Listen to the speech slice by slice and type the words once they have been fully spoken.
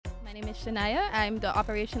My name is Shania. I'm the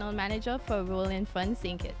operational manager for Rolling Fun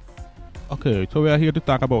St.Kitts. Okay, so we are here to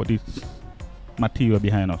talk about this material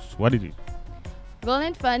behind us. What is it?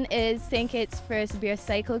 Rolling Fun is St. Kitts' first beer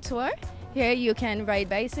cycle tour. Here you can ride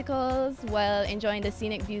bicycles while enjoying the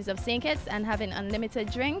scenic views of St. Kitts and having unlimited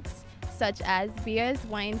drinks such as beers,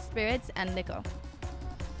 wine, spirits, and liquor.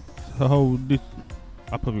 So how this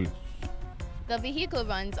operates? The vehicle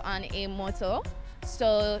runs on a motor,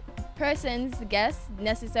 so guests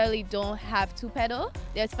necessarily don't have to pedal.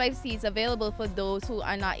 There's 5 seats available for those who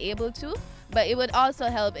are not able to, but it would also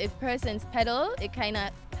help if persons pedal. It kind of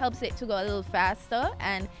helps it to go a little faster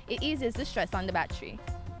and it eases the stress on the battery.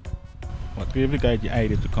 What gave you guys the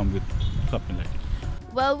idea to come with something like this?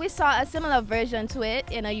 Well, we saw a similar version to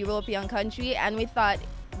it in a European country and we thought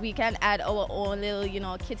we can add our own little,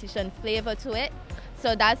 Kittitian flavor to it.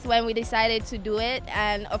 So that's when we decided to do it,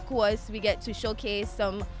 and of course we get to showcase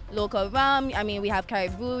some local rum. I mean, we have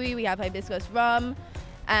Carib Brewery, we have hibiscus rum,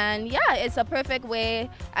 and yeah, it's a perfect way,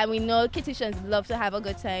 and we know Kittitians love to have a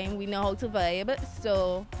good time. We know how to vibe,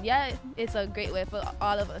 so yeah, it's a great way for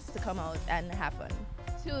all of us to come out and have fun.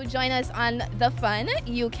 To join us on the fun,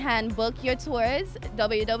 you can book your tours,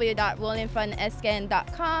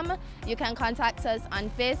 www.rollingfunskin.com. You can contact us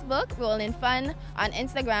on Facebook, Rolling Fun, on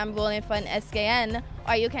Instagram, Rolling Fun SKN,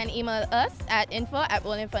 or you can email us at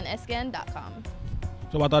info@rollingfunskin.com.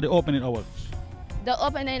 So what are the opening hours? The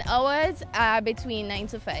opening hours are between 9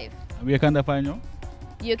 to 5. And where can they find you?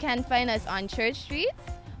 You can find us on Church Street,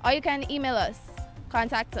 or you can email us,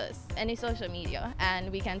 contact us, any social media,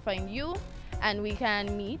 and we can find you. And we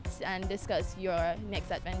can meet and discuss your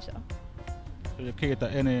next adventure. So you cater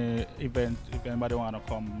any event if anybody want to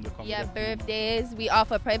come? Yeah, birthdays. We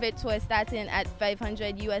offer private tours starting at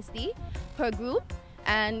 $500 USD per group.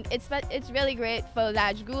 And it's really great for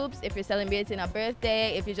large groups if you're celebrating a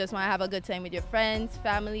birthday, if you just want to have a good time with your friends,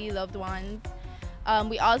 family, loved ones.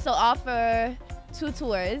 We also offer 2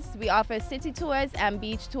 tours. We offer city tours and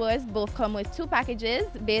beach tours. Both come with 2 packages,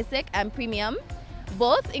 basic and premium.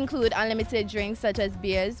 Both include unlimited drinks such as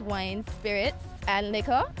beers, wines, spirits, and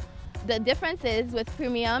liquor. The difference is with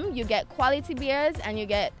premium, you get quality beers and you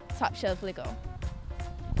get top shelf liquor.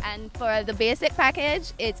 And for the basic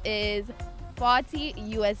package, it is $40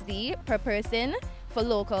 USD per person for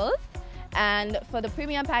locals. And for the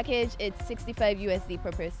premium package, it's $65 USD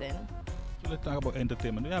per person. So let's talk about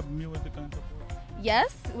entertainment. Do you have music and support?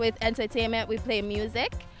 Yes, with entertainment, we play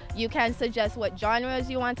music. You can suggest what genres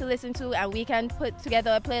you want to listen to and we can put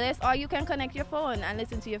together a playlist, or you can connect your phone and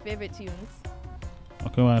listen to your favorite tunes.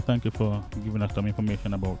 Okay, well, thank you for giving us some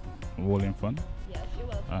information about Rolling Fun. Yes, you're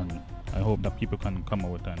welcome. And I hope that people can come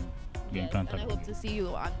out and get in contact and I hope to see you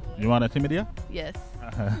on board. You want to see me there? Yes.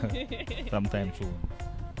 Sometime soon.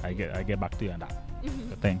 I get back to you on that.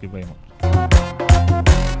 So thank you very much.